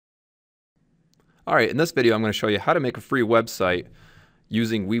All right, in this video, I'm going to show you how to make a free website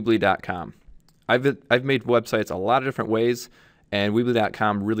using Weebly.com. I've made websites a lot of different ways, and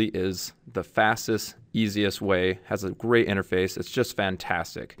Weebly.com really is the fastest, easiest way. Has a great interface. It's just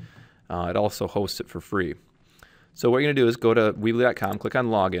fantastic. It also hosts it for free. So what you're going to do is go to Weebly.com, click on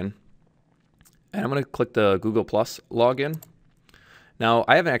Login, and I'm going to click the Google Plus login. Now,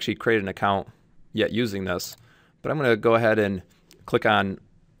 I haven't actually created an account yet using this, but I'm going to go ahead and click on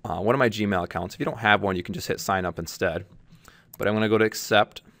one of my Gmail accounts. If you don't have one, you can just hit sign up instead. But I'm going to go to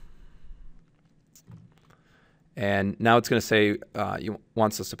accept. And now it's going to say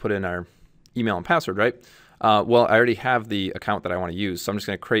wants us to put in our email and password, right? Well, I already have the account that I want to use, so I'm just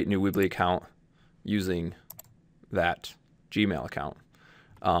going to create a new Weebly account using that Gmail account.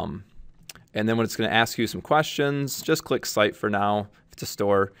 And then when it's going to ask you some questions, just click Cite for now. If it's a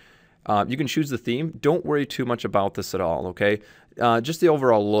store, you can choose the theme. Don't worry too much about this at all, okay? Just the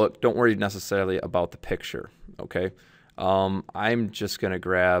overall look. Don't worry necessarily about the picture, okay? I'm just going to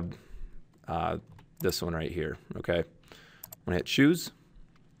grab this one right here, okay? I'm going to hit Choose.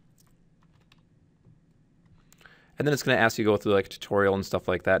 And then it's going to ask you to go through like a tutorial and stuff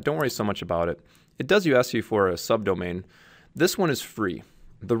like that. Don't worry so much about it. It does ask you for a subdomain. This one is free.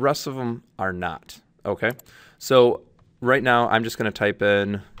 The rest of them are not, okay? So right now I'm just going to type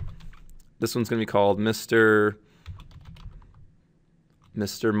in, this one's going to be called Mr.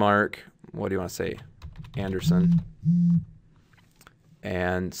 Mark, what do you want to say, Anderson.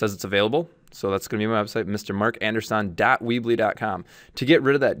 And it says it's available. So that's going to be my website, mrmarkanderson.weebly.com. To get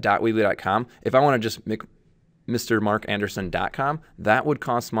rid of that .weebly.com, if I want to just make mrmarkanderson.com, that would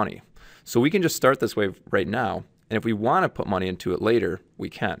cost money. So we can just start this way right now. And if we want to put money into it later, we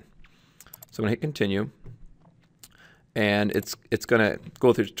can. So I'm going to hit continue. And it's going to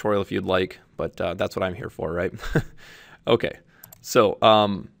go through the tutorial if you'd like, but that's what I'm here for, right? Okay. So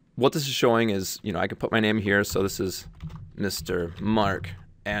what this is showing is, you know, I can put my name here. So this is Mr. Mark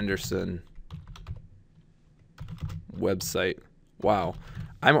Anderson website. Wow.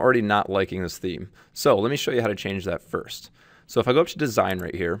 I'm already not liking this theme. So let me show you how to change that first. So if I go up to design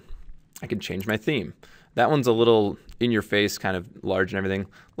right here, I can change my theme. That one's a little in your face, kind of large and everything.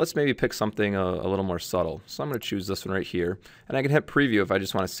 Let's maybe pick something a little more subtle. So I'm going to choose this one right here. And I can hit preview if I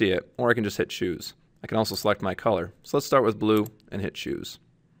just want to see it, or I can just hit choose. I can also select my color. So let's start with blue and hit choose.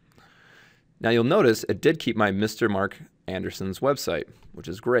 Now you'll notice it did keep my Mr. Mark Anderson's website, which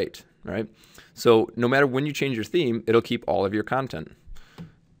is great, right? So no matter when you change your theme, it'll keep all of your content.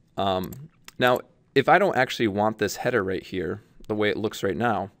 Now, if I don't actually want this header right here, the way it looks right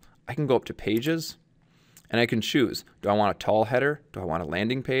now, I can go up to pages and I can choose. Do I want a tall header? Do I want a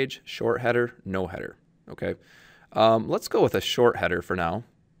landing page? Short header? No header, okay? Let's go with a short header for now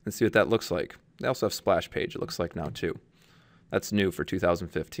and see what that looks like. They also have splash page, it looks like now too. That's new for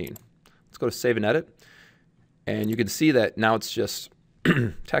 2015. Let's go to save and edit. And you can see that now it's just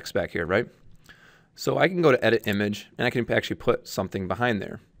text back here, right? So I can go to edit image and I can actually put something behind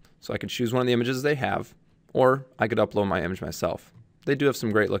there. So I can choose one of the images they have, or I could upload my image myself. They do have some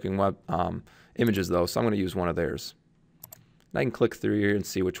great looking web images though, so I'm going to use one of theirs. And I can click through here and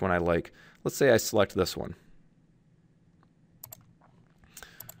see which one I like. Let's say I select this one.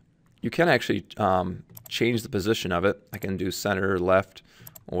 You can actually change the position of it. I can do center, left,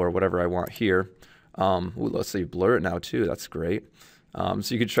 or whatever I want here. Ooh, let's see, blur it now too. That's great. So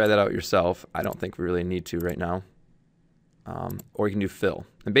you could try that out yourself. I don't think we really need to right now. Or you can do fill.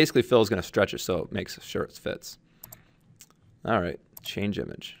 And basically fill is going to stretch it so it makes sure it fits. All right, change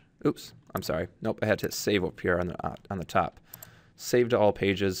image. Oops, I'm sorry. Nope, I had to hit save up here on the top. Save to all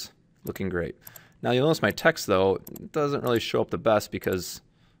pages, looking great. Now you'll notice my text though doesn't really show up the best because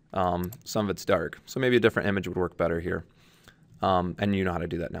some of it's dark. So maybe a different image would work better here. And you know how to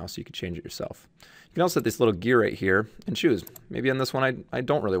do that now, so you can change it yourself. You can also hit this little gear right here and choose. Maybe on this one I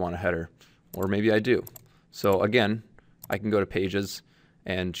don't really want a header, or maybe I do. So again, I can go to pages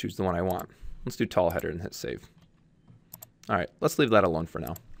and choose the one I want. Let's do tall header and hit save. All right, let's leave that alone for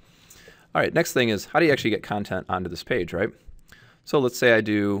now. All right, next thing is how do you actually get content onto this page, right? So let's say I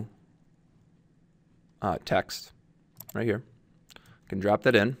do text right here. I can drop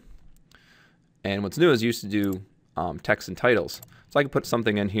that in. And what's new is you used to do text and titles. So I can put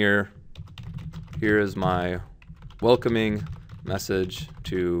something in here. Here is my welcoming message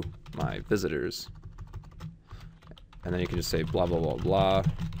to my visitors. And then you can just say blah, blah, blah, blah.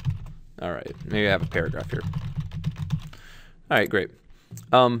 All right, maybe I have a paragraph here. All right, great.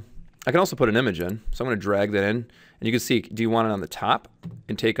 I can also put an image in. So I'm going to drag that in. And you can see, do you want it on the top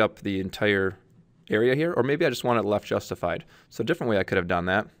and take up the entire area here? Or maybe I just want it left justified. So a different way I could have done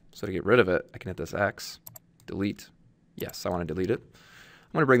that. So to get rid of it, I can hit this X, delete. Yes, I want to delete it.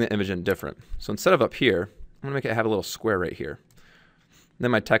 I'm going to bring the image in different. So instead of up here, I'm going to make it have a little square right here. And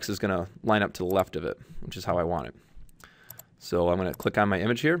then my text is going to line up to the left of it, which is how I want it. So I'm going to click on my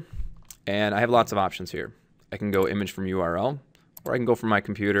image here, and I have lots of options here. I can go image from URL, or I can go from my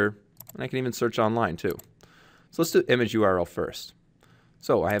computer, and I can even search online too. So let's do image URL first.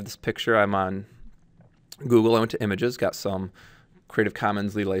 So I have this picture. I'm on Google. I went to images, got some Creative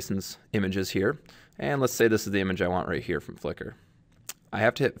Commons license images here. And let's say this is the image I want right here from Flickr. I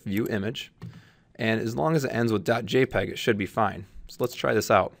have to hit view image, and as long as it ends with .jpeg, it should be fine. So let's try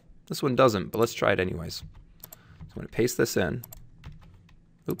this out. This one doesn't, but let's try it anyways. So I'm going to paste this in.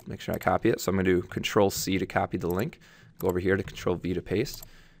 Oop, make sure I copy it. So I'm going to do Control-C to copy the link. Go over here to Control-V to paste,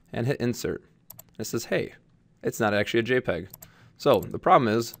 and hit insert. It says, hey, it's not actually a JPEG. So the problem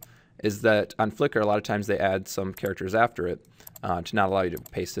is that on Flickr, a lot of times they add some characters after it to not allow you to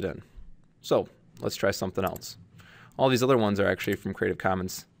paste it in. So let's try something else. All these other ones are actually from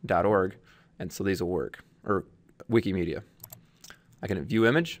creativecommons.org, and so these will work, or Wikimedia. I can view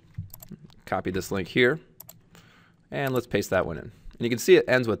image, copy this link here, and let's paste that one in. And you can see it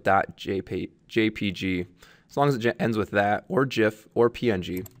ends with .jpg. As long as it ends with that, or GIF, or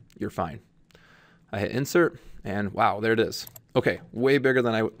PNG, you're fine. I hit insert, and wow, there it is. Okay, way bigger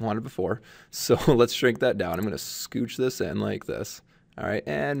than I wanted before, so let's shrink that down. I'm going to scooch this in like this. All right,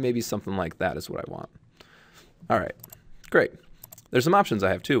 and maybe something like that is what I want. All right, great. There's some options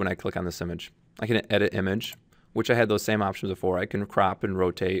I have too when I click on this image. I can edit image, which I had those same options before. I can crop and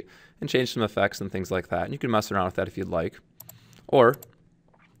rotate and change some effects and things like that. And you can mess around with that if you'd like. Or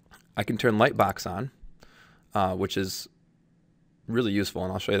I can turn Lightbox on, which is really useful,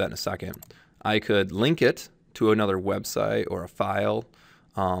 and I'll show you that in a second. I could link it to another website or a file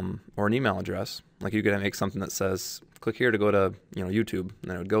or an email address. Like you could make something that says, click here to go to YouTube, and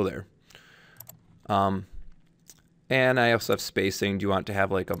then it would go there. And I also have spacing. Do you want to have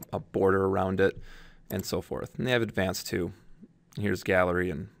like a border around it and so forth? And they have advanced too. Here's gallery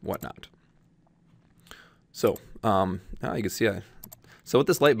and whatnot. So now you can see so what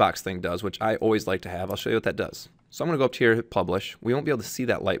this Lightbox thing does, which I always like to have, I'll show you what that does. So I'm going to go up to here, hit publish. We won't be able to see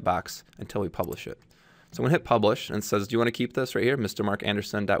that Lightbox until we publish it. So I'm going to hit publish, and it says, do you want to keep this right here,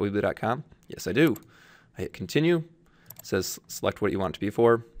 mrmarkanderson.weebly.com? Yes, I do. I hit continue. It says select what you want it to be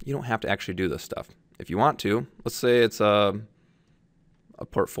for. You don't have to actually do this stuff. If you want to, let's say it's a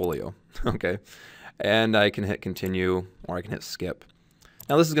portfolio, okay? And I can hit continue, or I can hit skip.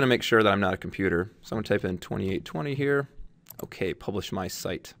 Now this is going to make sure that I'm not a computer. So I'm going to type in 2820 here. Okay, publish my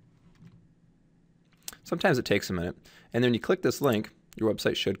site. Sometimes it takes a minute. And then when you click this link, your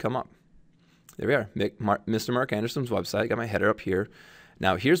website should come up. There we are, Mr. Mark Anderson's website. Got my header up here.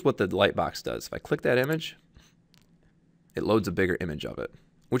 Now here's what the Lightbox does. If I click that image, it loads a bigger image of it,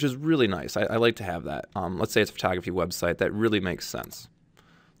 which is really nice. I like to have that. Let's say it's a photography website. That really makes sense.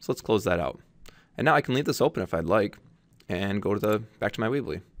 So let's close that out. And now I can leave this open if I'd like and go to back to my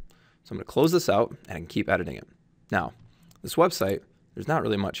Weebly. So I'm going to close this out, and I can keep editing it. Now, this website, there's not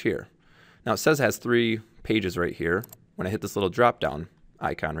really much here. Now it says it has 3 pages right here when I hit this little drop-down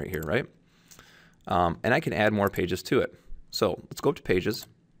icon right here, right? And I can add more pages to it. So let's go up to pages.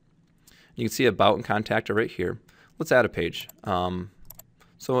 You can see about and contact are right here. Let's add a page.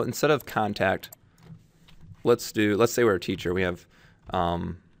 So instead of contact, let's say we're a teacher. We have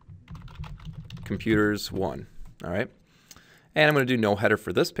computers 1, all right? And I'm going to do no header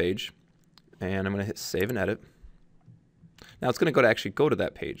for this page, and I'm going to hit save and edit. Now it's going to actually go to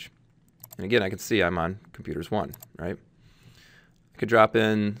that page. And again, I can see I'm on computers 1, right? I could drop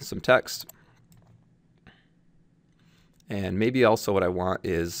in some text. And maybe also what I want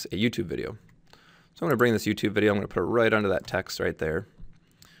is a YouTube video. So I'm going to bring this YouTube video, I'm going to put it right under that text right there.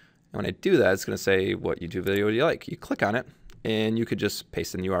 And when I do that, it's going to say, what YouTube video do you like? You click on it, and you could just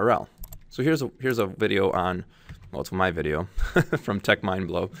paste in the URL. So here's a video on, well, it's my video from Tech Mind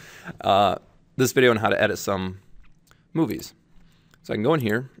Blow. This video on how to edit some movies. So I can go in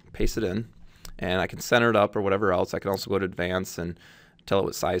here, paste it in, and I can center it up or whatever else. I can also go to advanced and tell it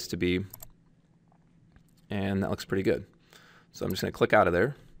what size to be. And that looks pretty good. So I'm just going to click out of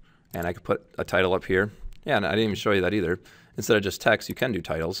there, and I could put a title up here. Yeah, and I didn't even show you that either. Instead of just text, you can do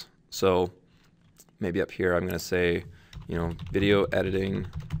titles. So maybe up here I'm going to say, video editing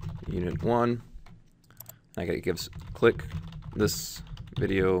unit 1. I got to click this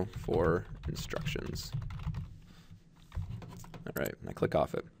video for instructions. All right, and I click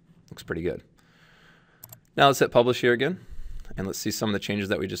off it. Looks pretty good. Now let's hit publish here again, and let's see some of the changes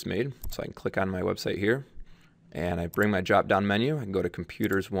that we just made. So I can click on my website here, and I bring my drop-down menu. I can go to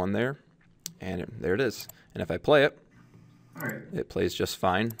computers 1 there, and there it is. And if I play it, it plays just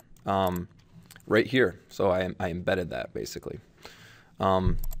fine right here. So I embedded that basically.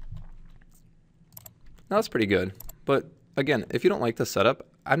 Now that's pretty good. But again, if you don't like the setup,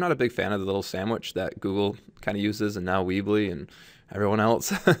 I'm not a big fan of the little sandwich that Google kind of uses and now Weebly and everyone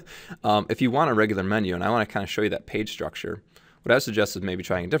else. If you want a regular menu and I want to kind of show you that page structure, what I would suggest is maybe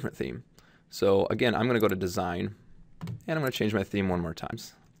trying a different theme. So again, I'm going to go to design and I'm going to change my theme one more time.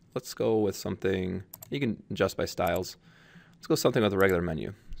 Let's go with something, you can adjust by styles. Let's go something with a regular menu.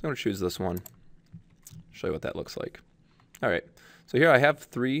 So I'm going to choose this one, show you what that looks like. All right, so here I have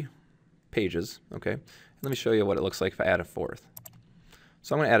 3 pages, okay? Let me show you what it looks like if I add a 4th.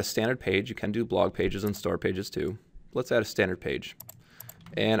 So I'm going to add a standard page. You can do blog pages and store pages too. Let's add a standard page.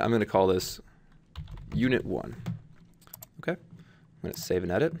 And I'm going to call this Unit 1. Okay, I'm going to save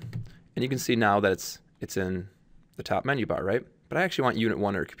and edit. And you can see now that it's in the top menu bar, right? But I actually want Unit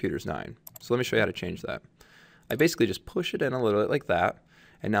 1 or Computers 9. So let me show you how to change that. I basically just push it in a little bit like that.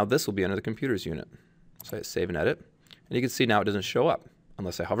 And now this will be under the Computers unit. So I hit save and edit. And you can see now it doesn't show up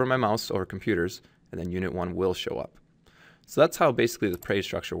unless I hover my mouse over Computers, and then Unit 1 will show up. So that's how basically the page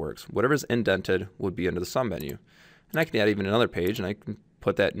structure works. Whatever's indented would be under the sum menu. And I can add even another page, and I can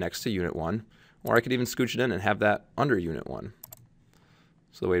put that next to Unit 1, or I could even scooch it in and have that under Unit 1.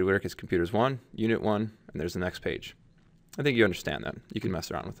 So the way to work is Computers 1, Unit 1, and there's the next page. I think you understand that. You can mess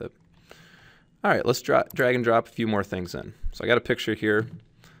around with it. All right, let's drag and drop a few more things in. So I got a picture here.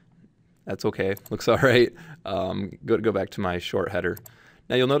 That's okay, looks all right. Go back to my short header.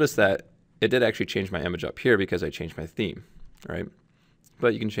 Now you'll notice that it did actually change my image up here because I changed my theme, right?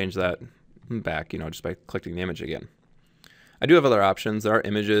 But you can change that back, just by clicking the image again. I do have other options. There are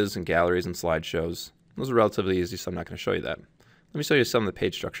images and galleries and slideshows. Those are relatively easy, so I'm not going to show you that. Let me show you some of the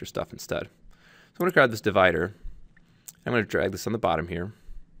page structure stuff instead. So I'm going to grab this divider. I'm going to drag this on the bottom here.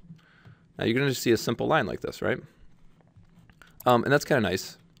 Now you're going to see a simple line like this, right? And that's kind of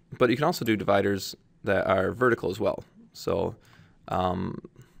nice. But you can also do dividers that are vertical as well. So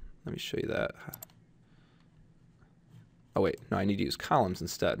let me show you that. Oh wait, no, I need to use columns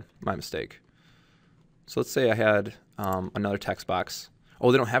instead. My mistake. So let's say I had another text box.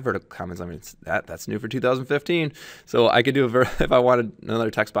 Oh, they don't have vertical comments. I mean, that's new for 2015. So I could do if I wanted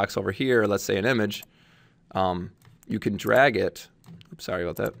another text box over here, let's say an image, you can drag it. Oops, sorry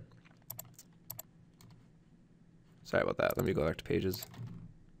about that. Sorry about that. Let me go back to pages.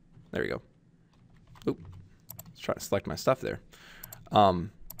 There we go. Oop. Let's try to select my stuff there.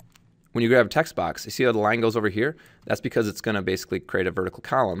 When you grab a text box, you see how the line goes over here? That's because it's going to basically create a vertical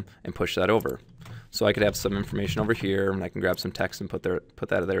column and push that over. So I could have some information over here, and I can grab some text and put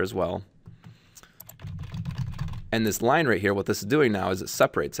that there as well. And this line right here, what this is doing now is it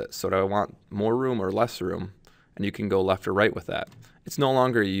separates it. So do I want more room or less room? And you can go left or right with that. It's no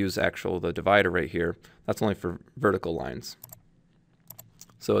longer you use the divider right here. That's only for vertical lines.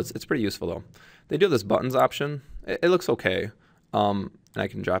 So it's pretty useful though. They do have this buttons option. It looks okay. And I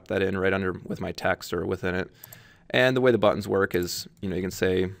can drop that in right under with my text or within it. And the way the buttons work is, you can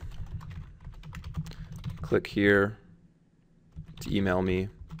say, click here to email me,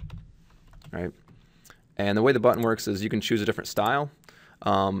 right? And the way the button works is you can choose a different style,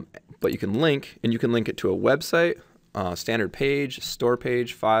 but you can link, and you can link it to a website, standard page, store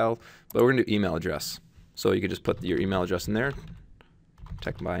page, file, but we're gonna do email address. So you could just put your email address in there,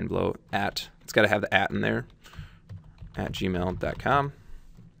 techmindblow @ it's gotta have the @ in there, @gmail.com,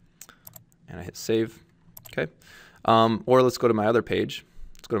 and I hit save, okay? Or let's go to my other page.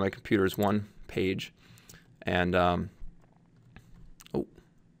 Let's go to my Computers 1 page, and let's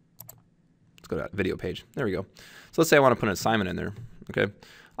go to that video page. There we go. So let's say I want to put an assignment in there, okay?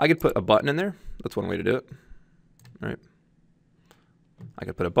 I could put a button in there. That's one way to do it, all right? I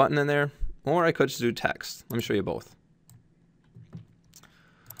could put a button in there, or I could just do text. Let me show you both.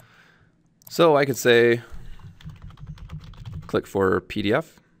 So I could say, click for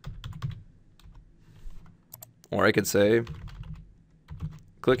PDF, or I could say,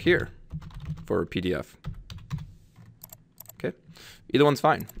 click here for PDF. Okay, either one's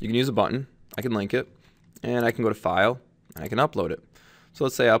fine. You can use a button, I can link it, and I can go to File, and I can upload it. So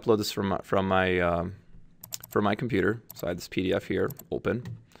let's say I upload this from my computer. So I have this PDF here, open,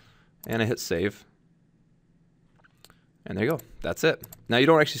 and I hit Save. And there you go, that's it. Now you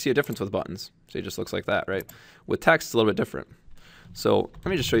don't actually see a difference with buttons. So it just looks like that, right? With text, it's a little bit different. So let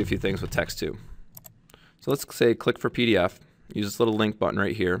me just show you a few things with text too. So let's say click for PDF, use this little link button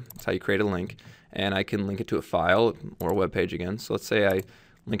right here. That's how you create a link. And I can link it to a file or a web page again. So let's say I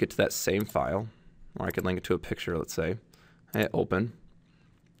link it to that same file, or I could link it to a picture, let's say. I hit open.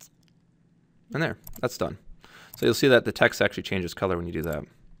 And there, that's done. So you'll see that the text actually changes color when you do that.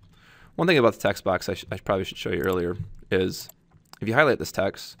 One thing about the text box I probably should show you earlier is if you highlight this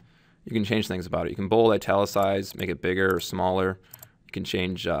text, you can change things about it. You can bold, italicize, make it bigger or smaller. You can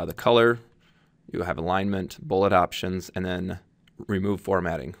change the color. You have alignment, bullet options, and then remove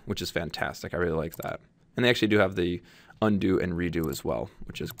formatting, which is fantastic. I really like that. And they actually do have the undo and redo as well,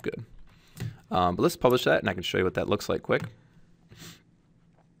 which is good. But let's publish that, and I can show you what that looks like quick.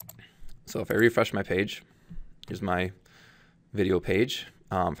 So if I refresh my page, here's my video page.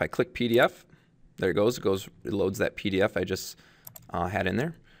 If I click PDF, there it goes. It loads that PDF I just had in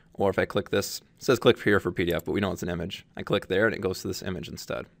there. Or if I click this, it says click here for PDF, but we know it's an image. I click there, and it goes to this image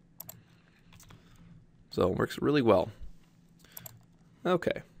instead. So it works really well.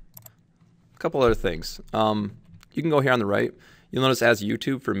 Okay. A couple other things. You can go here on the right. You'll notice it has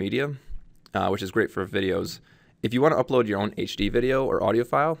YouTube for media, which is great for videos. If you want to upload your own HD video or audio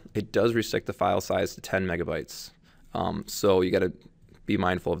file, it does restrict the file size to 10 megabytes. So you got to be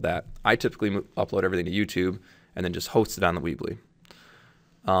mindful of that. I typically upload everything to YouTube and then just host it on the Weebly.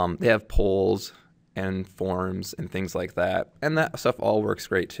 They have polls and forms and things like that, and that stuff all works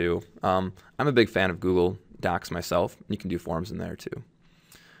great too. I'm a big fan of Google Docs myself. You can do forms in there too.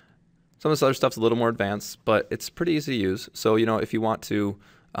 Some of this other stuff's a little more advanced, but it's pretty easy to use. So, you know, if you want to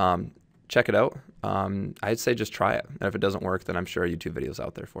check it out, I'd say just try it. And if it doesn't work, then I'm sure YouTube videos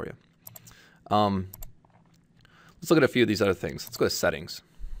out there for you. Let's look at a few of these other things. Let's go to settings.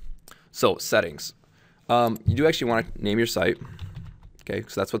 So settings. You do actually want to name your site. Okay,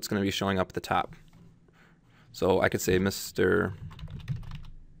 so that's what's going to be showing up at the top. So I could say Mr.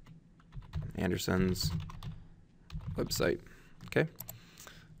 Anderson's website. Okay.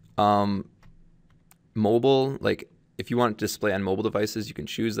 Mobile, like if you want it to display on mobile devices, you can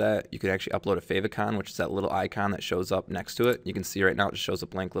choose that. You can actually upload a favicon, which is that little icon that shows up next to it. You can see right now it just shows a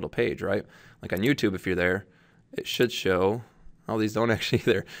blank little page, right? Like on YouTube, if you're there, it should show. Oh, these don't actually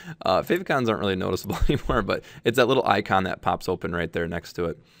there. Favicons aren't really noticeable anymore, but it's that little icon that pops open right there next to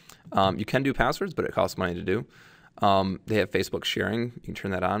it. You can do passwords, but it costs money to do. They have Facebook sharing. You can turn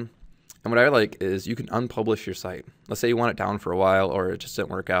that on. And what I like is you can unpublish your site. Let's say you want it down for a while or it just didn't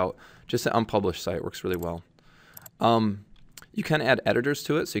work out. Just an unpublished site works really well. You can add editors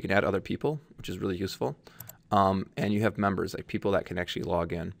to it, so you can add other people, which is really useful. And you have members, like people that can actually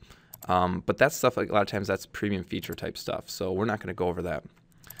log in. But that stuff, like a lot of times, that's premium feature type stuff, so we're not going to go over that.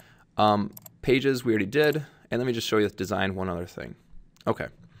 Pages we already did, and let me just show you the design, one other thing. Okay,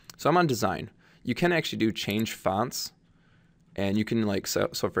 so I'm on design. You can actually do change fonts, and you can like, so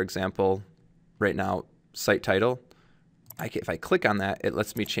for example, right now, site title, if I click on that, it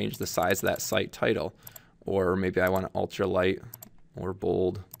lets me change the size of that site title, or maybe I want it ultra light or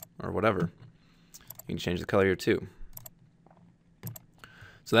bold or whatever. You can change the color here too.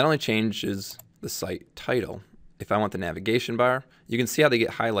 So that only changes the site title. If I want the navigation bar, you can see how they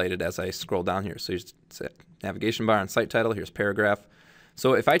get highlighted as I scroll down here. So here's navigation bar and site title, here's paragraph.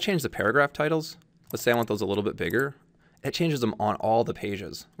 So if I change the paragraph titles, let's say I want those a little bit bigger, it changes them on all the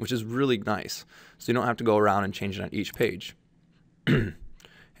pages, which is really nice. So you don't have to go around and change it on each page. And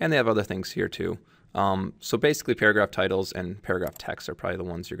they have other things here too. So basically paragraph titles and paragraph text are probably the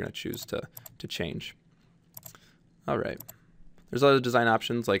ones you're going to choose to change. All right. There's other design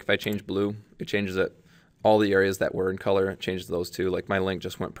options, like if I change blue, it changes it. All the areas that were in color, it changes those too. Like my link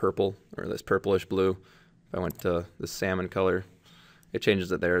just went purple, or this purplish blue. If I went to the salmon color, it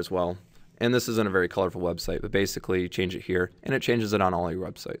changes it there as well. And this isn't a very colorful website, but basically you change it here, and it changes it on all your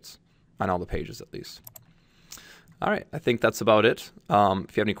websites, on all the pages at least. All right, I think that's about it.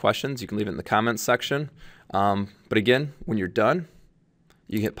 If you have any questions, you can leave it in the comments section. But again, when you're done,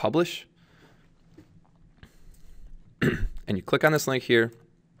 you hit publish. And you click on this link here,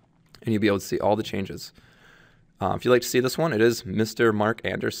 and you'll be able to see all the changes. If you'd like to see this one, it is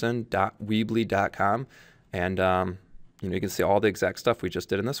mrmarkanderson.weebly.com, and you can see all the exact stuff we just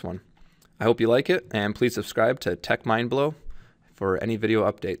did in this one. I hope you like it, and please subscribe to Tech Mind Blow for any video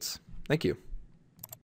updates. Thank you.